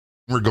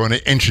We're going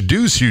to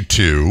introduce you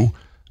to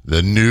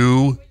the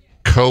new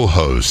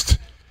co-host.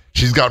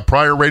 She's got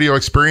prior radio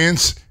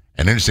experience,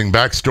 an interesting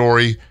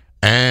backstory,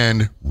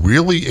 and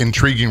really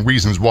intriguing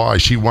reasons why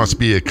she wants to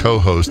be a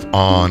co-host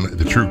on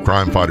the True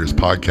Crime Fighters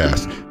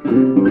podcast.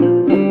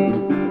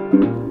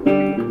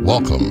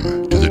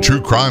 Welcome to the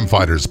True Crime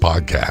Fighters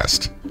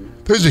podcast.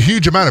 There's a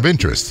huge amount of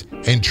interest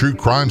in true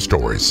crime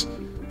stories,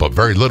 but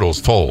very little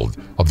is told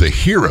of the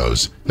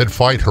heroes that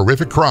fight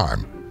horrific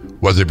crime,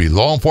 whether it be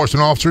law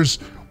enforcement officers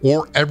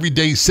or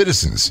everyday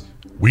citizens.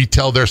 We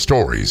tell their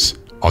stories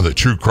on the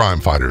True Crime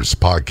Fighters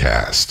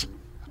podcast.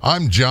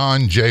 I'm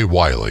John J.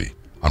 Wiley.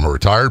 I'm a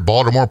retired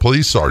Baltimore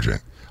police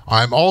sergeant.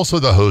 I'm also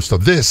the host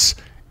of this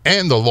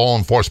and the Law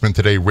Enforcement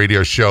Today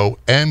radio show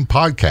and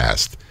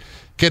podcast.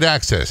 Get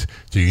access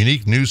to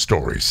unique news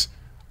stories,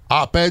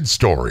 op-ed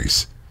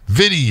stories,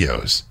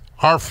 videos,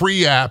 our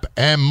free app,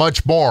 and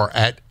much more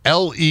at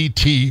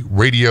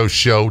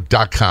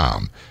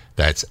letradioshow.com.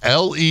 That's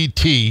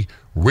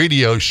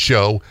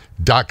letradioshow.com.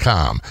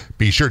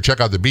 Be sure to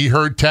check out the Be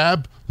Heard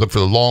tab. Look for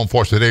the Law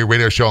Enforcement Today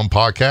radio show and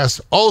podcast.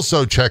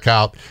 Also check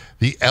out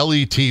the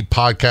LET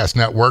Podcast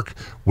Network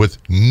with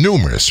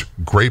numerous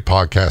great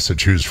podcasts to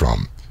choose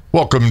from.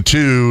 Welcome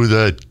to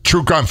the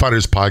True Crime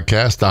Fighters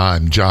podcast.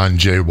 I'm John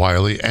J.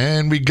 Wiley,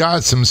 and we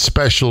got some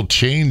special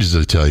changes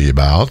to tell you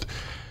about.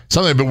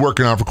 Something I've been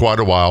working on for quite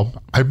a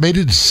while. I made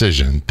a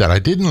decision that I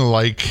didn't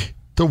like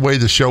the way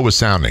the show was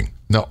sounding.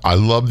 No, I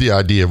love the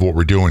idea of what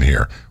we're doing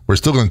here. We're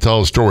still going to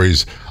tell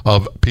stories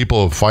of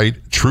people who fight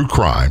true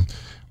crime,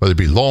 whether it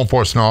be law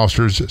enforcement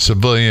officers,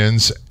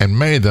 civilians, and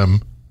many of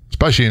them,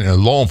 especially in a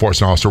law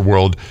enforcement officer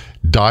world,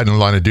 died in the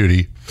line of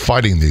duty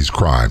fighting these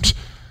crimes.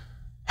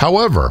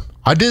 However,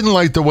 I didn't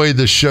like the way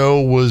the show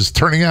was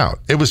turning out.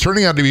 It was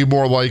turning out to be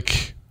more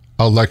like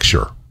a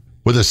lecture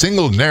with a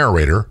single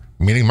narrator,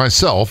 meaning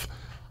myself.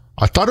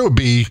 I thought it would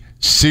be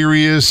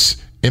serious,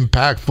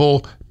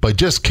 impactful, but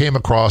just came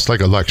across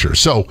like a lecture.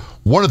 So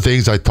one of the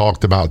things I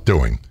talked about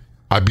doing,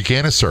 I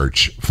began a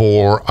search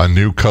for a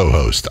new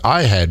co-host.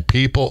 I had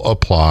people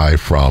apply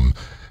from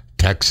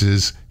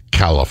Texas,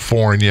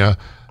 California,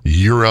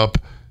 Europe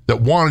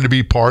that wanted to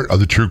be part of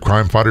the True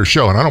Crime Fighter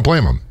show, and I don't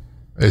blame them.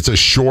 It's a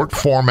short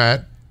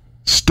format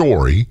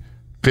story,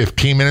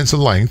 15 minutes in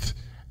length,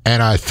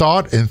 and I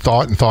thought, and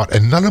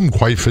none of them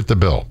quite fit the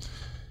bill.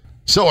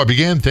 So I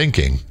began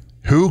thinking,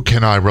 who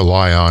can I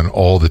rely on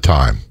all the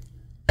time?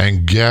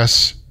 And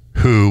guess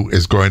who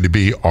is going to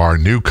be our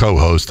new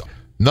co-host?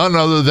 None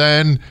other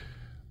than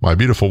my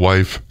beautiful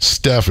wife,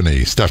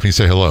 Stephanie. Stephanie,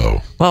 say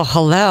hello. Well,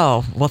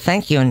 hello. Well,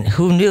 thank you. And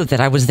who knew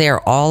that I was there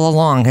all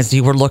along as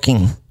you were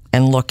looking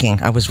and looking?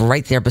 I was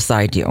right there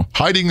beside you.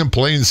 Hiding in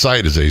plain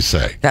sight, as they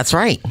say. That's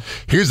right.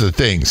 Here's the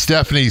thing.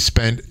 Stephanie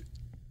spent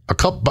a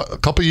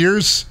couple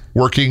years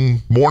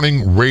working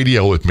morning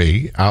radio with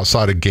me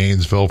outside of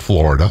Gainesville,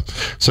 Florida.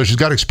 So she's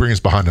got experience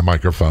behind the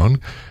microphone.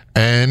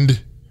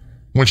 And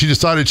when she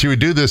decided she would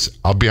do this,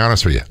 I'll be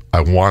honest with you,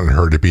 I wanted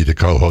her to be the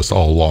co-host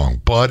all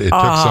along. But it took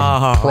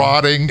some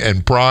prodding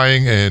and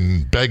prying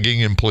and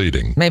begging and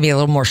pleading. Maybe a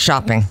little more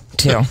shopping,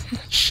 too.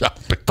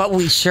 Shopping. But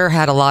we sure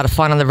had a lot of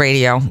fun on the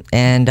radio.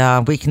 And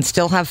we can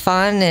still have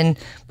fun and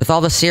with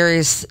all the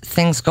serious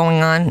things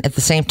going on at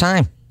the same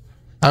time.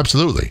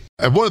 Absolutely.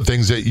 And one of the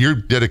things that you're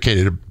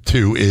dedicated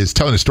to is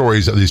telling the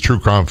stories of these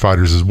true crime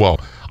fighters as well.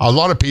 A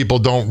lot of people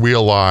don't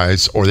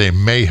realize, or they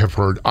may have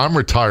heard, I'm a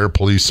retired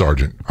police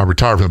sergeant. I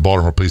retired from the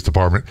Baltimore Police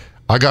Department.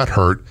 I got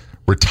hurt,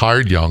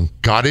 retired young,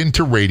 got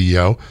into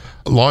radio,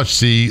 launched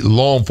the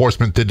Law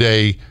Enforcement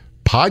Today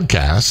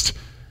podcast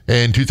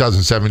in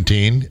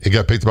 2017. It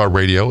got picked up by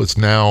radio. It's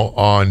now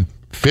on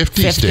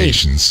 50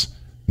 stations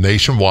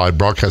nationwide,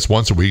 broadcast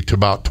once a week to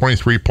about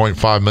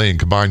 23.5 million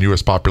combined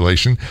U.S.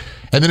 population.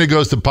 And then it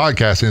goes to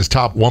podcasting. It's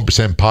top 1%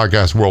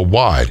 podcast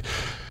worldwide.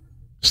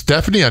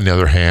 Stephanie, on the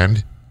other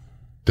hand,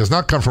 does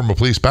not come from a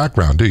police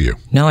background, do you?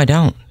 No, I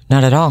don't.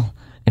 Not at all.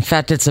 In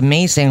fact, it's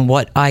amazing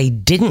what I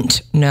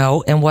didn't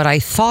know and what I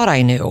thought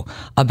I knew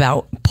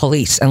about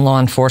police and law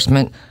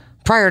enforcement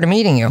prior to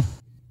meeting you.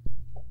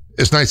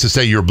 It's nice to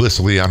say you're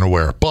blissfully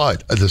unaware,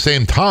 but at the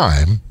same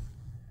time,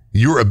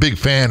 you're a big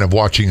fan of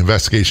watching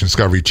Investigation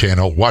Discovery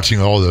Channel, watching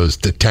all those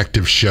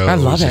detective shows. I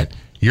love it.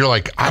 You're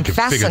like, I can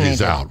figure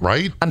these out,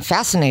 right? I'm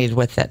fascinated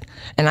with it.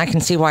 And I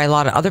can see why a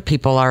lot of other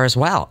people are as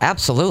well.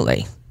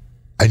 Absolutely.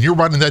 And you're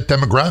right in that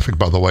demographic,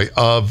 by the way,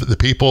 of the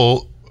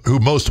people who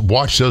most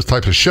watch those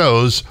types of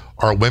shows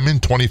are women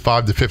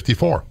 25 to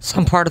 54.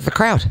 Some part of the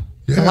crowd.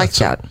 Yeah, I like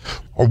that.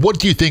 Or what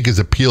do you think is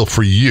appeal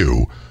for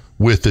you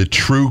with the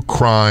true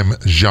crime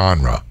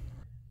genre?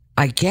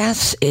 I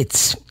guess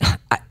it's,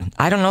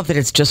 I don't know that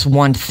it's just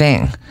one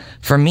thing.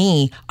 For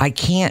me, I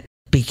can't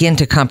begin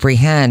to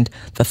comprehend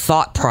the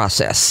thought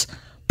process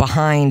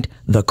behind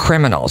the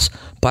criminals,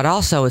 but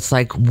also it's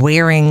like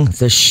wearing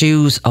the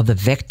shoes of the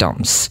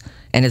victims,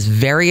 and it's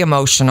very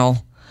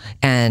emotional.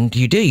 And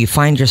you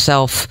find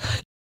yourself,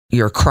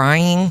 you're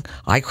crying.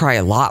 I cry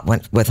a lot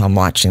when I'm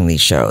watching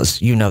these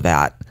shows. You know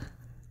that.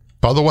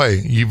 By the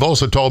way, you've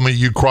also told me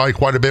you cry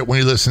quite a bit when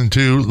you listen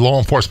to Law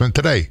Enforcement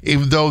Today,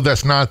 even though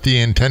that's not the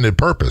intended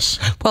purpose.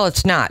 Well,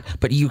 it's not,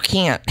 but you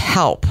can't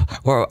help,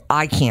 or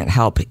I can't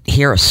help,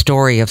 hear a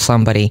story of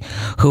somebody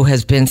who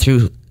has been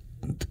through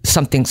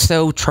something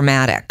so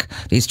traumatic,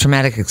 these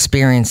traumatic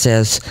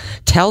experiences,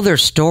 tell their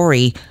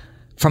story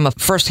from a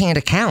firsthand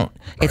account.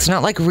 Right. It's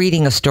not like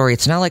reading a story.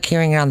 It's not like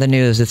hearing it on the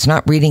news. It's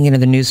not reading it in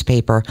the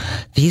newspaper.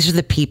 These are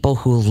the people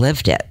who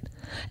lived it.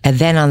 And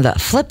then on the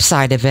flip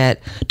side of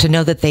it, to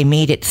know that they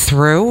made it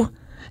through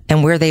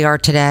and where they are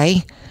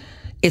today,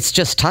 it's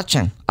just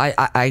touching.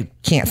 I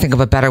can't think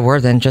of a better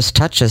word than just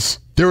touches.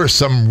 There are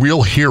some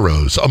real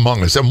heroes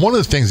among us. And one of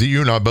the things that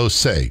you and I both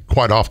say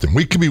quite often,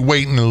 we could be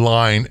waiting in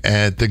line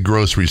at the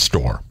grocery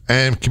store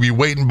and could be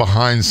waiting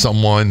behind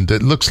someone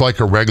that looks like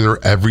a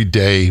regular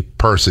everyday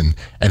person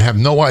and have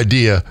no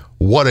idea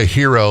what a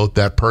hero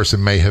that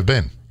person may have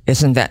been.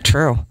 Isn't that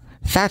true?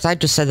 In fact, I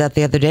just said that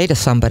the other day to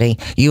somebody.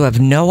 You have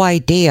no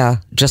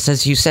idea, just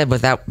as you said,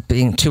 without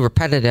being too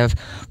repetitive,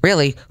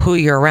 really who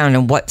you're around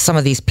and what some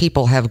of these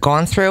people have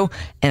gone through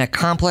and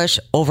accomplished,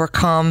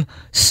 overcome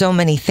so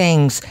many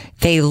things.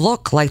 They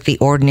look like the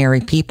ordinary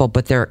people,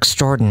 but they're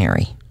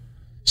extraordinary.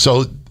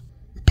 So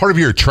part of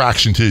your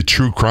attraction to the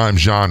true crime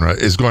genre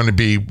is going to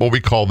be what we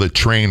call the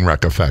train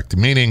wreck effect,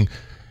 meaning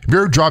if you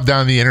ever drive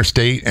down the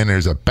interstate and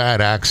there's a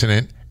bad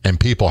accident, and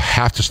people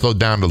have to slow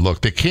down to look.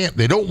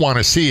 They don't want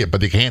to see it,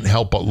 but they can't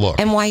help but look.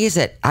 And why is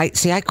it? I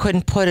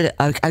couldn't put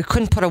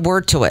a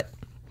word to it.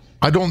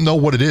 I don't know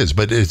what it is,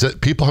 but it's that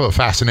people have a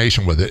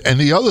fascination with it. And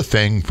the other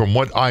thing, from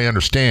what I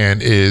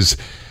understand, is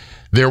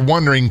they're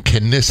wondering,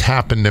 can this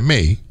happen to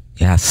me?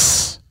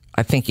 Yes.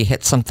 I think you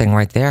hit something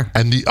right there.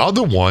 And the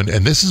other one,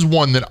 and this is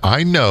one that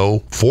I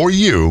know for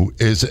you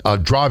is a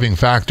driving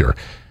factor.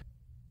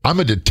 I'm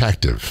a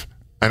detective.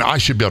 And I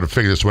should be able to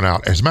figure this one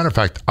out. As a matter of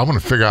fact, I want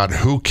to figure out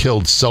who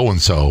killed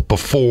so-and-so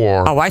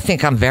before. Oh, I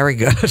think I'm very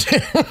good.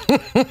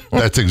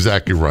 That's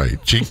exactly right.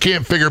 She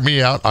can't figure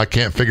me out. I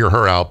can't figure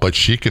her out, but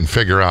she can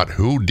figure out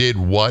who did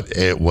what.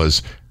 It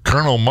was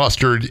Colonel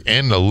Mustard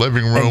in the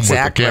living room with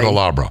the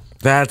candelabra.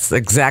 That's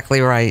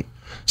exactly right.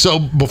 So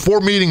before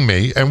meeting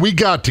me, and we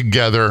got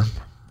together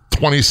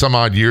 20 some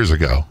odd years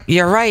ago.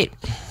 You're right.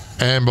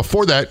 And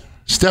before that,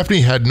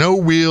 Stephanie had no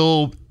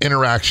real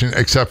interaction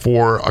except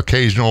for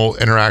occasional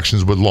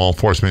interactions with law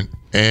enforcement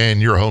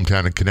in your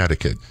hometown in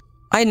Connecticut.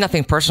 I had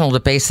nothing personal to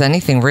base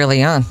anything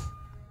really on.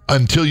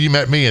 Until you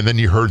met me and then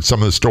you heard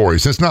some of the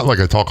stories. It's not like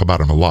I talk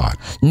about them a lot.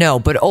 No,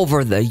 but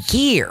over the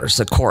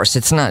years, of course,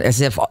 it's not as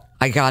if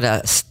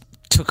I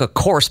took a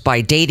course by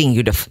dating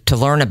you to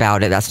learn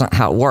about it. That's not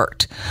how it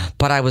worked.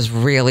 But I was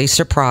really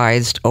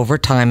surprised over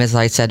time, as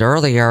I said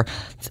earlier,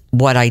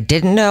 what I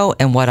didn't know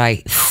and what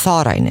I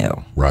thought I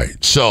knew.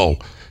 Right. So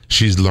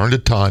she's learned a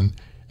ton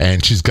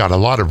and she's got a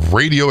lot of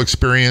radio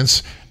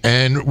experience.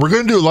 And we're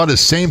going to do a lot of the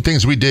same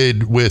things we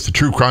did with the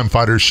True Crime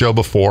Fighters show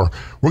before.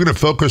 We're going to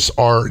focus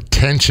our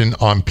attention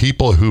on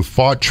people who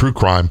fought true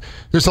crime.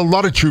 There's a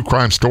lot of true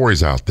crime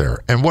stories out there.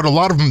 And what a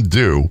lot of them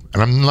do,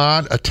 and I'm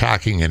not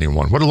attacking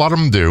anyone, what a lot of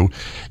them do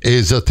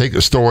is they'll take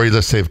a story,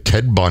 let's say of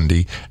Ted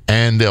Bundy,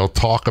 and they'll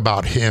talk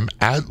about him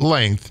at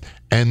length,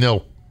 and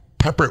they'll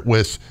pepper it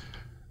with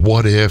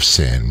what ifs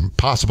and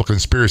possible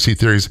conspiracy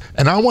theories.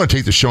 And I want to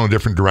take the show in a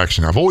different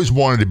direction. I've always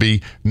wanted to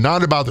be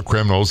not about the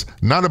criminals,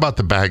 not about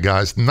the bad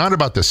guys, not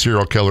about the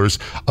serial killers,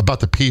 about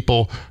the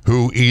people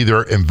who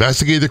either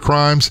investigated the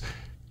crimes,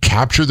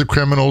 captured the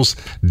criminals,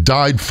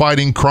 died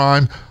fighting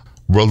crime,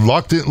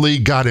 reluctantly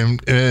got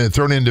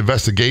thrown into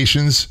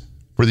investigations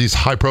for these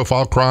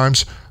high-profile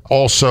crimes.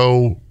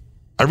 Also,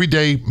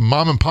 everyday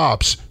mom and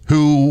pops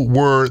who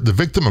were the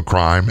victim of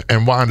crime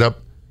and wound up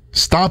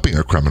stopping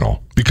a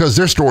criminal because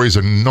their stories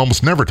are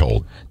almost never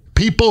told.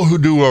 People who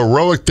do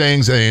heroic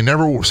things and they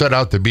never set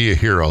out to be a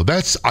hero.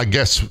 That's, I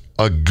guess,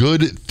 a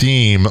good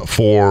theme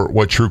for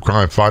what True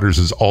Crime Fighters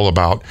is all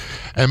about.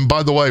 And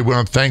by the way, we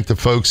want to thank the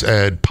folks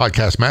at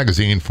Podcast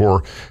Magazine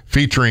for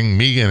featuring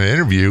me in an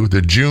interview,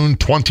 the June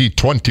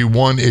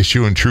 2021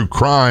 issue in True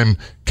Crime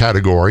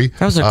category.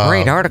 That was a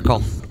great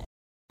article.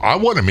 I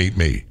want to meet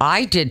me.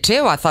 I did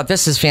too. I thought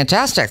this is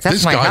fantastic.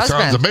 That's my husband. This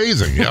guy sounds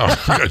amazing. Yeah,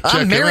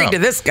 I'm married to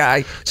this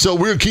guy. So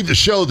we're going to keep the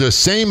show the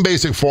same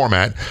basic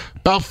format,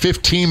 about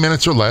 15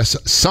 minutes or less.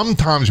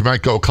 Sometimes we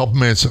might go a couple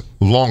minutes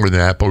longer than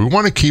that, but we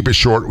want to keep it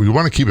short. We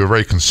want to keep it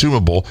very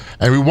consumable,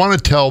 and we want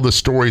to tell the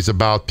stories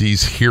about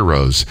these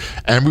heroes.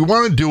 And we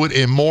want to do it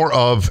in more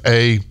of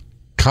a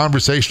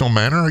conversational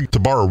manner, to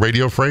borrow a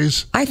radio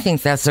phrase. I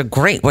think that's a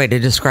great way to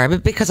describe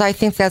it because I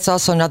think that's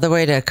also another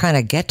way to kind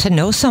of get to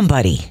know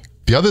somebody.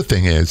 The other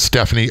thing is,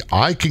 Stephanie,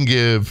 I can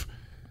give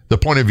the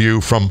point of view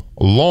from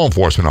a law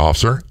enforcement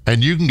officer,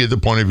 and you can give the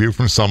point of view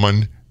from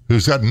someone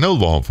who's got no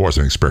law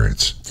enforcement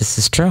experience. This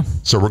is true.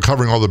 So we're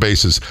covering all the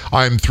bases.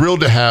 I'm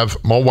thrilled to have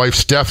my wife,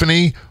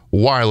 Stephanie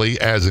Wiley,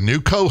 as a new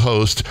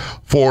co-host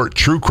for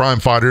True Crime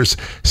Fighters.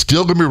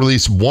 Still going to be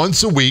released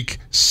once a week,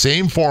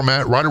 same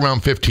format, right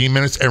around 15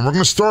 minutes. And we're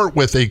going to start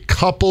with a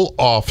couple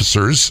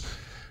officers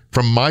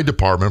from my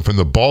department, from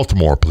the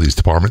Baltimore Police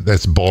Department.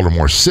 That's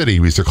Baltimore City,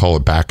 we used to call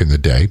it back in the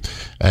day.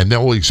 And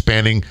now we're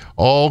expanding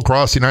all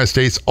across the United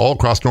States, all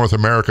across North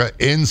America.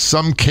 In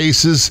some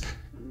cases,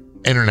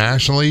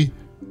 internationally,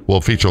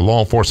 we'll feature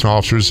law enforcement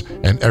officers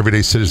and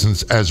everyday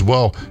citizens as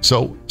well.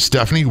 So,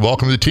 Stephanie,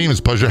 welcome to the team. It's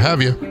a pleasure to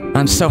have you.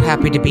 I'm so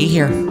happy to be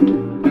here.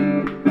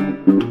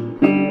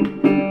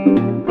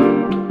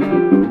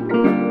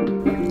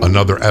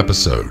 Another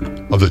episode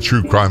of the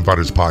True Crime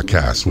Fighters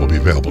podcast will be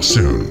available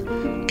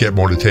soon. Get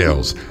more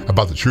details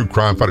about the True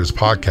Crime Fighters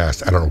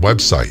podcast at our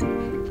website,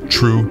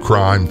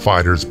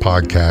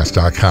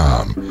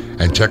 truecrimefighterspodcast.com,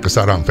 and check us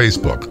out on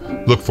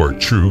Facebook. Look for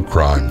True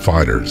Crime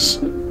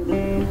Fighters.